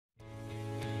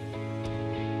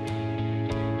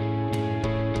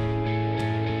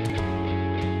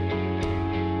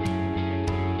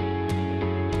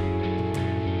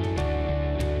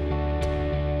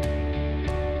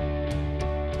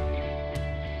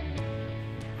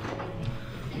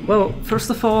Well,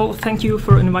 first of all, thank you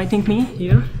for inviting me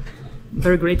here.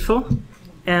 Very grateful.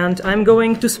 And I'm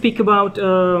going to speak about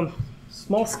a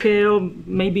small-scale,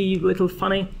 maybe little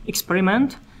funny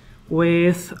experiment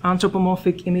with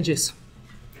anthropomorphic images,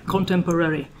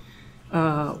 contemporary.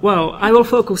 Well, I will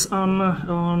focus on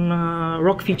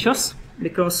rock features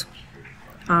because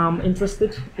I'm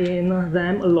interested in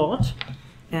them a lot,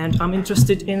 and I'm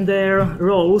interested in their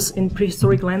roles in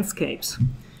prehistoric landscapes.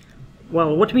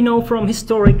 Well, what we know from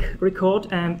historic record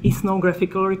and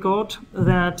ethnographical record,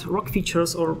 that rock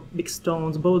features or big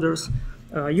stones, boulders,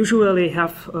 usually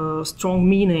have strong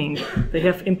meaning. They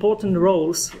have important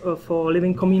roles for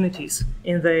living communities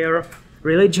in their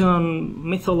religion,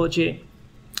 mythology,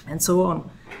 and so on.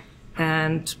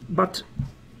 But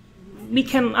we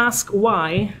can ask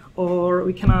why, or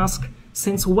we can ask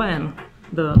since when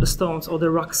the stones or the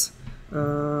rocks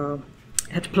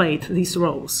had played these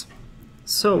roles.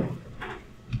 So,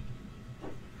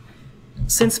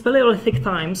 since Paleolithic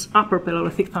times, upper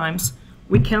Paleolithic times,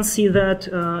 we can see that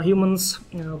humans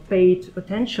paid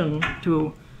attention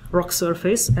to rock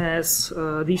surface, as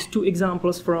these two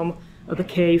examples from the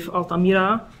cave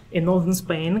Altamira in northern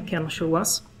Spain can show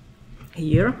us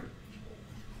here.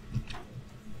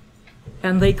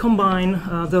 And they combine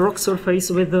the rock surface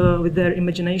with their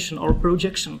imagination or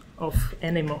projection of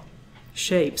animal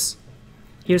shapes.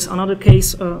 Here's another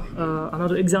case,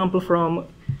 another example from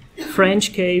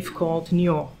French cave called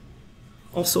Niort,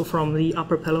 also from the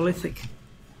Upper Paleolithic.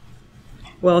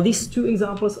 Well, these two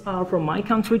examples are from my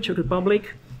country, Czech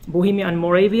Republic, Bohemia and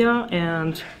Moravia,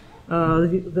 and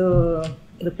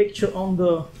the picture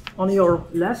on your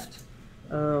left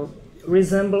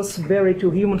resembles very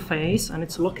to human face, and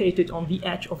it's located on the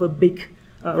edge of a big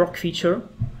rock feature,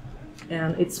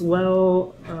 and it's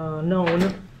well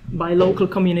known by local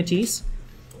communities.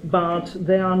 But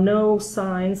there are no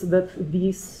signs that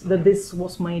this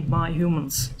was made by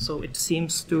humans, so it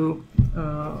seems to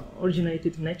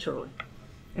originated naturally.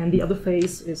 And the other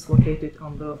face is located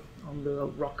on the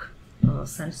rock,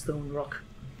 sandstone rock.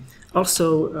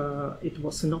 Also, it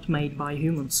was not made by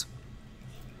humans,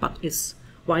 but is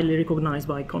widely recognized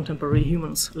by contemporary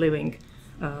humans living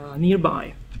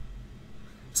nearby.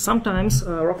 Sometimes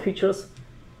rock features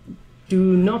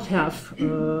do not have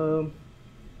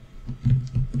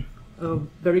a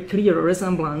very clear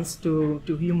resemblance to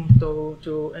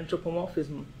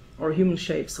anthropomorphism or human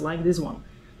shapes like this one.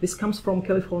 This comes from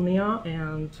California,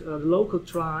 and the local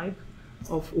tribe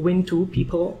of Wintu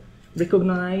people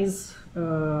recognizes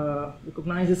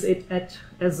it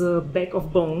as a bag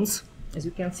of bones, as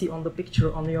you can see on the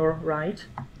picture on your right,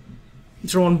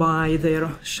 drawn by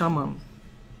their shaman.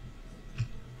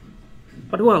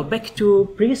 But well, back to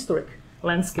prehistoric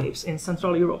landscapes in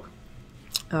Central Europe.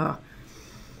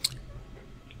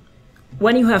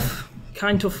 When you have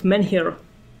kind of menhir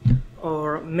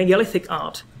or megalithic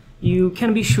art, you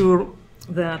can be sure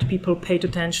that people paid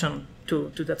attention to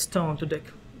that stone, to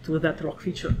that rock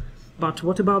feature. But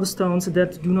what about the stones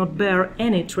that do not bear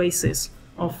any traces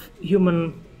of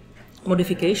human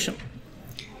modification?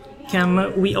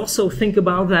 Can we also think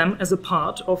about them as a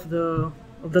part of the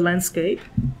landscape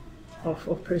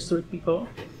of prehistoric people?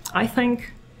 I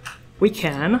think we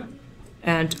can.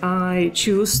 And I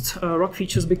choose rock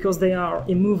features because they are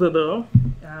immovable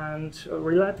and,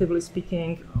 relatively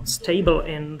speaking, stable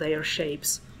in their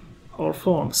shapes or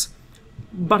forms.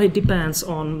 But it depends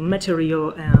on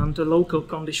material and local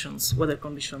conditions, weather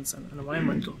conditions and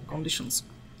environmental conditions.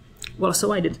 Well,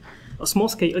 so I did a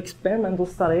small-scale experimental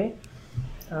study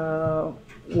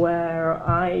where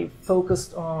I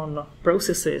focused on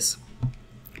processes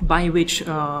by which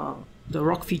the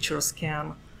rock features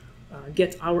can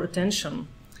get our attention,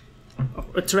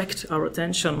 attract our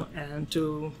attention, and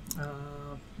to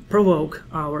provoke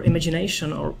our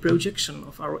imagination or projection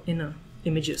of our inner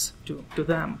images to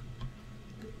them.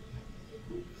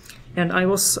 And I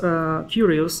was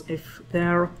curious if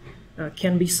there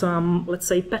can be some, let's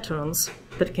say, patterns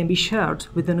that can be shared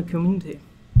within a community.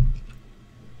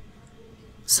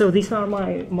 So these are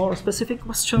my more specific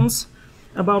questions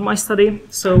about my study.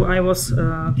 So I was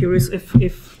curious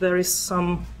if there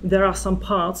are some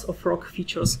parts of rock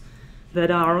features that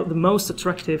are the most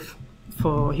attractive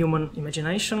for human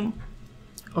imagination,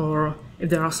 or if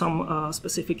there are some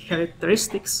specific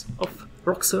characteristics of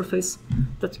rock surface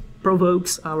that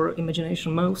provokes our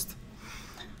imagination most.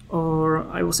 Or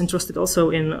I was interested also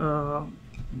in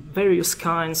various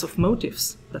kinds of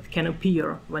motifs that can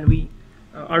appear when we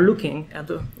are looking at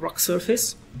the rock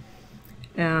surface,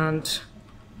 and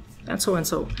so and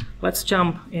so. Let's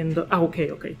jump in the...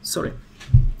 okay, sorry.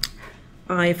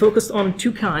 I focused on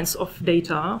two kinds of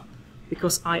data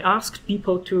because I asked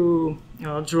people to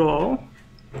draw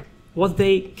what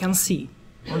they can see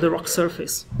on the rock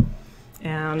surface.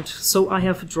 And so I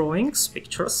have drawings,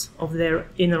 pictures of their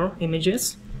inner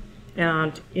images,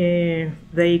 and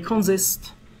they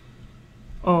consist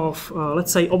of,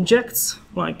 let's say, objects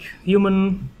like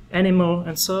human, animal,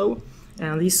 and so.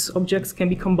 And these objects can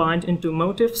be combined into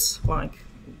motifs, like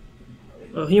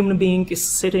a human being is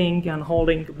sitting and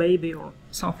holding a baby or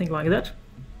something like that.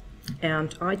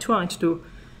 And I tried to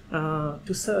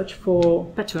search for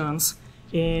patterns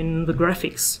in the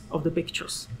graphics of the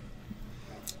pictures.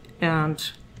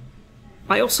 And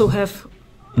I also have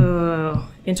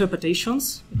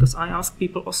interpretations, because I asked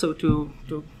people also to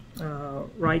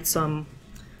write some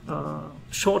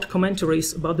short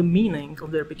commentaries about the meaning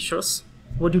of their pictures.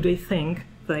 What do they think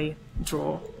they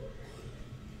draw?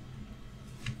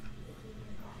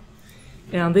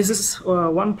 And this is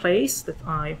one place that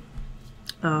I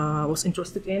was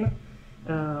interested in.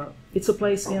 It's a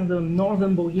place in the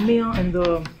northern Bohemia, in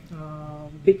the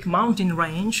big mountain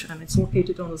range, and it's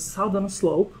located on the southern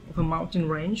slope of a mountain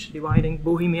range dividing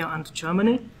Bohemia and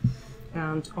Germany.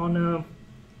 And on a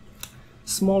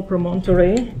small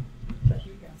promontory that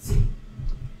you can see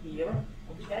here,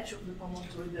 on the edge of the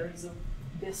promontory, there is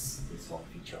this one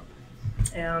feature.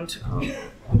 And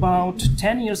about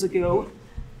 10 years ago,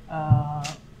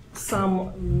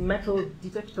 some metal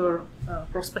detector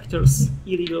prospectors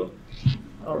illegally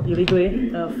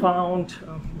found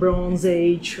Bronze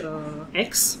Age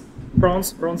X.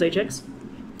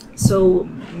 So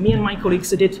me and my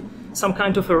colleagues did some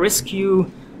kind of a rescue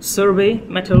survey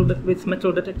with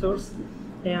metal detectors,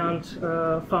 and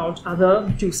found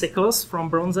other two sickles from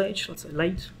Bronze Age, let's say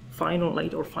late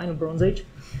or final Bronze Age.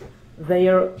 They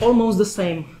are almost the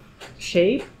same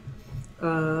shape.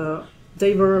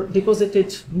 They were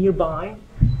deposited nearby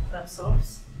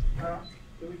themselves. Here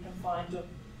we can find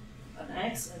an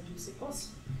axe and two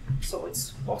sickles. So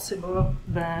it's possible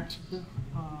that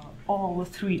all the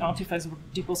three artifacts were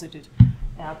deposited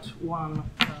at one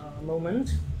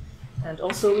moment. And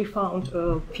also we found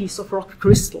a piece of rock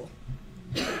crystal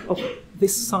of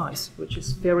this size, which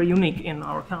is very unique in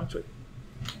our country.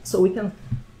 So we can,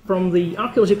 from the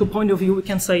archaeological point of view, we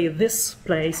can say this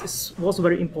place was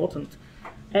very important,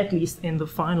 at least in the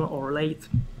final or late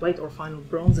or final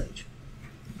Bronze Age.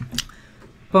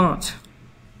 But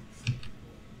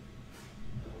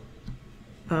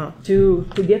to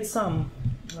get some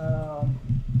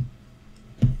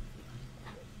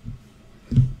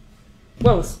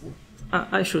well,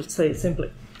 I should say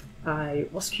simply, I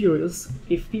was curious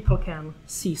if people can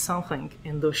see something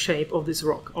in the shape of this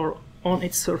rock or on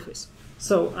its surface.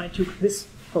 So I took this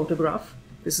photograph.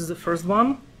 This is the first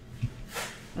one,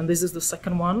 and this is the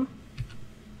second one.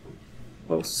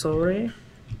 Oh, sorry.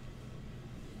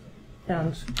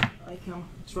 And I can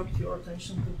attract your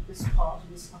attention to this part,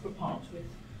 this upper part,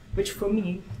 which for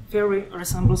me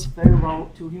resembles very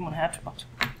well to human head, but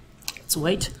let's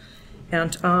wait.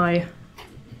 And I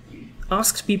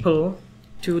asked people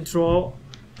to draw.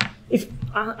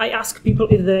 I asked people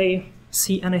if they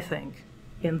see anything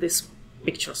in these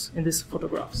pictures, in these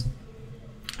photographs.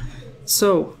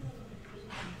 So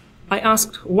I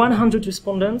asked 100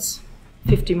 respondents,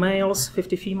 50 males,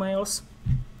 50 females,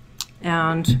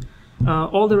 and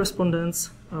all the respondents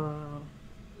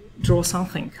draw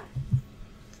something.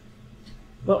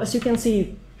 Well, as you can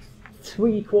see,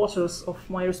 3/4 of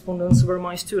my respondents were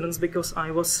my students, because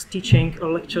I was teaching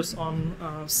lectures on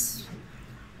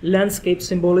landscape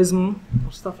symbolism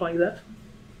or stuff like that.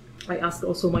 I asked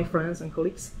also my friends and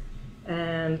colleagues,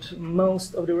 and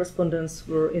most of the respondents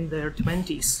were in their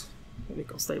 20s,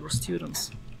 because they were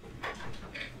students.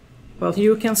 Well,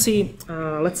 you can see,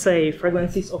 let's say,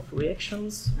 frequencies of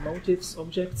reactions, motifs,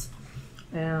 objects,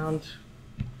 and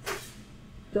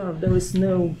there is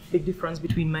no big difference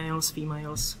between males,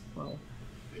 females. Well,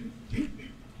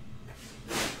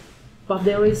 but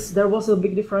there was a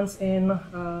big difference in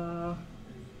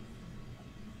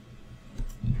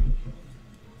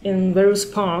various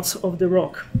parts of the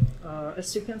rock.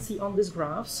 As you can see on these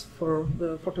graphs, for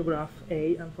the photograph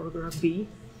A and photograph B,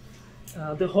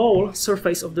 the whole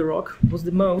surface of the rock was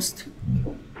the most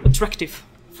attractive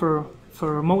for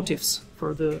motifs,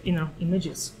 for the inner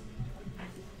images,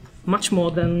 much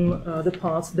more than the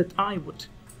parts that I would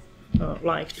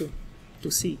like to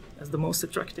see as the most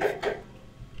attractive.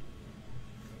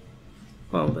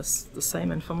 Well, that's the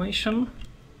same information.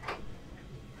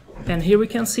 And here we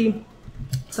can see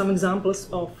some examples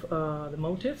of the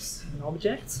motifs and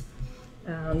objects.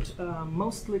 And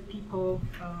mostly people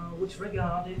would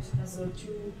regard it as a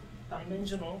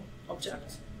two-dimensional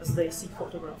object, as they see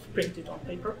photograph printed on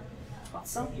paper. But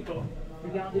some people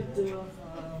regarded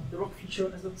the rock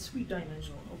feature as a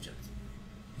three-dimensional object.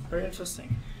 Very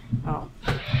interesting.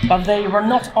 But they were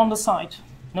not on the site.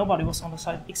 Nobody was on the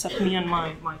site except me and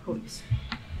my colleagues.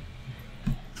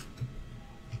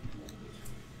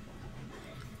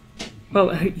 Well,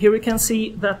 here we can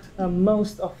see that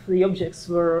most of the objects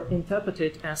were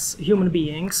interpreted as human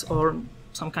beings or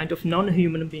some kind of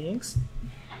non-human beings,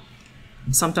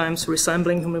 sometimes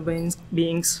resembling human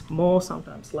beings more,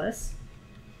 sometimes less.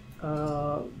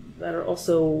 There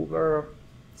also were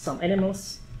some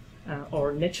animals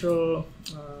or natural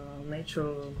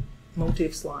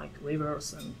motifs like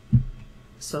rivers and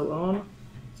so on.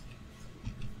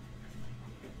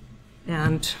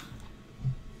 And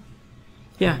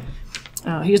yeah,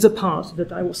 here's the part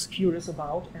that I was curious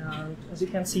about, and as you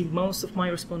can see, most of my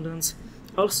respondents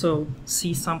also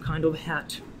see some kind of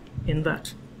head in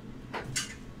that,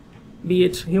 be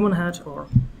it human head or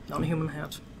non-human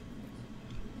head.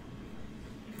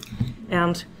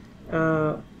 And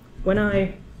when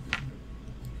I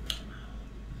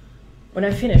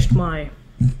finished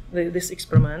this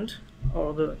experiment,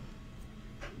 or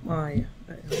my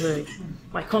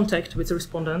contact with the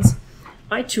respondents,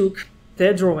 I took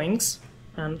their drawings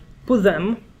and put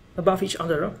them above each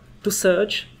other to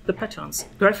search the patterns,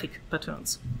 graphic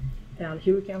patterns. And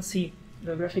here you can see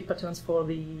the graphic patterns for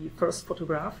the first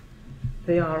photograph.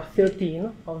 There are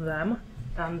 13 of them,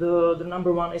 and the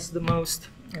number 1 is the most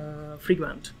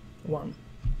frequent one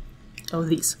of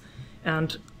these.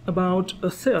 And about a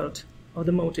third of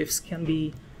the motifs can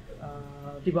be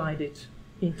divided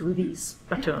into these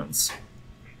patterns.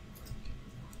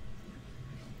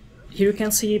 Here you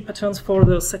can see patterns for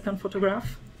the second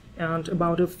photograph, and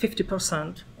about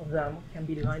 50% of them can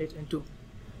be divided into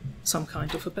some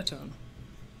kind of a pattern.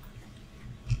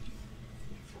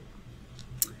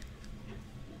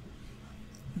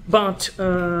 But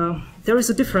there is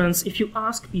a difference if you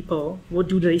ask people what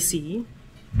do they see,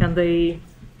 and they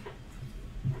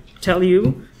tell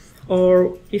you,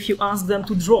 or if you ask them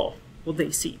to draw what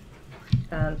they see.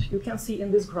 And you can see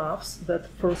in these graphs that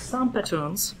for some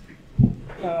patterns,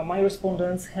 my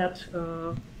respondents had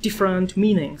different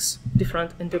meanings,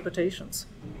 different interpretations.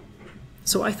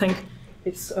 So I think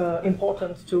it's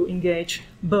important to engage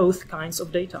both kinds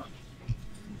of data.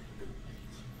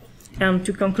 And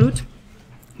to conclude,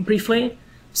 briefly,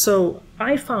 so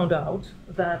I found out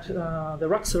that the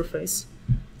rock surface,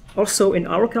 also in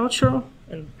our culture,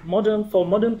 and for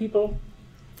modern people,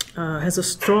 has a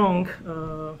strong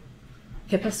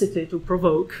capacity to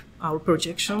provoke our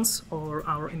projections or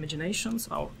our imaginations,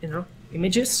 our inner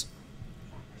images.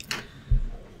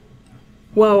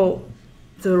 Well,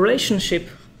 the relationship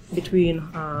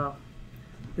between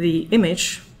the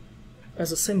image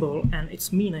as a symbol and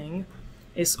its meaning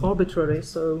is arbitrary,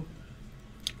 so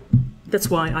that's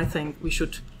why I think we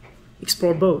should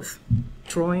explore both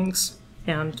drawings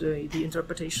and the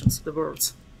interpretations, the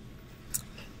words.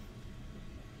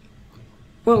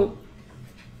 Well,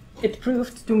 it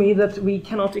proved to me that we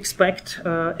cannot expect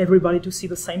everybody to see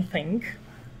the same thing,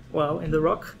 well, in the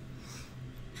rock,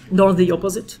 nor the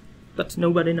opposite, but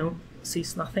nobody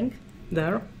sees nothing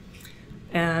there.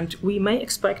 And we may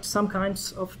expect some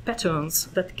kinds of patterns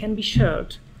that can be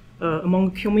shared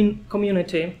among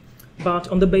community, but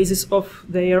on the basis of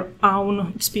their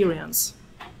own experience.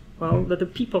 Well, that the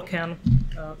people can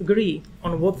agree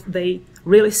on what they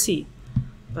really see,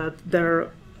 but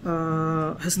there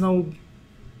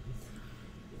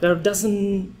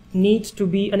doesn't need to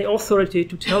be any authority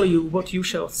to tell you what you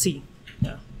shall see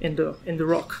in the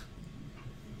rock.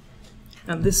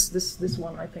 And this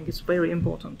one I think is very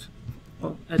important,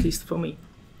 well, at least for me.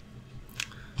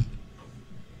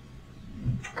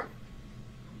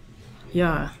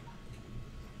 Yeah.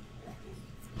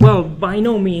 Well, by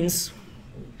no means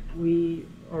we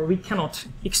cannot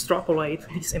extrapolate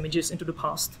these images into the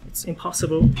past. It's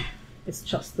impossible. It's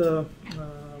just a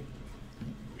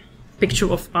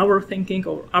picture of our thinking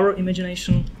or our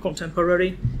imagination,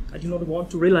 contemporary. I do not want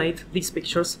to relate these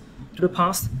pictures to the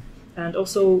past. And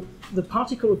also the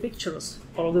particular pictures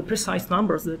or the precise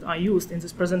numbers that I used in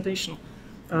this presentation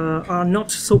are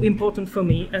not so important for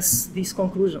me as these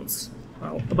conclusions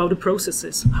about the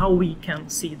processes, how we can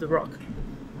see the rock,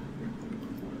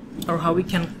 or how we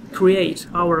can create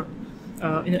our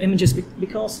images,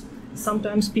 because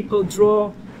sometimes people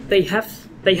draw, they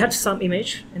had some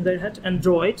image in their head and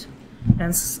draw it,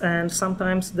 and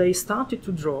sometimes they started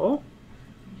to draw,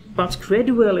 but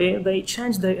gradually they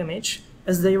changed their image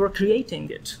as they were creating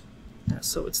it.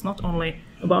 So it's not only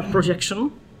about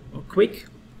projection, or quick,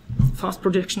 fast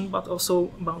projection, but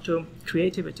also about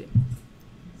creativity.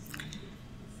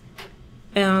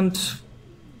 And,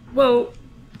 well,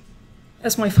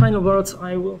 as my final words,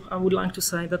 I would like to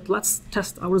say that let's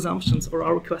test our assumptions or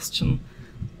our question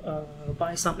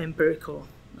by some empirical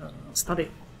study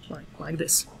like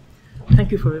this.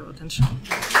 Thank you for your attention.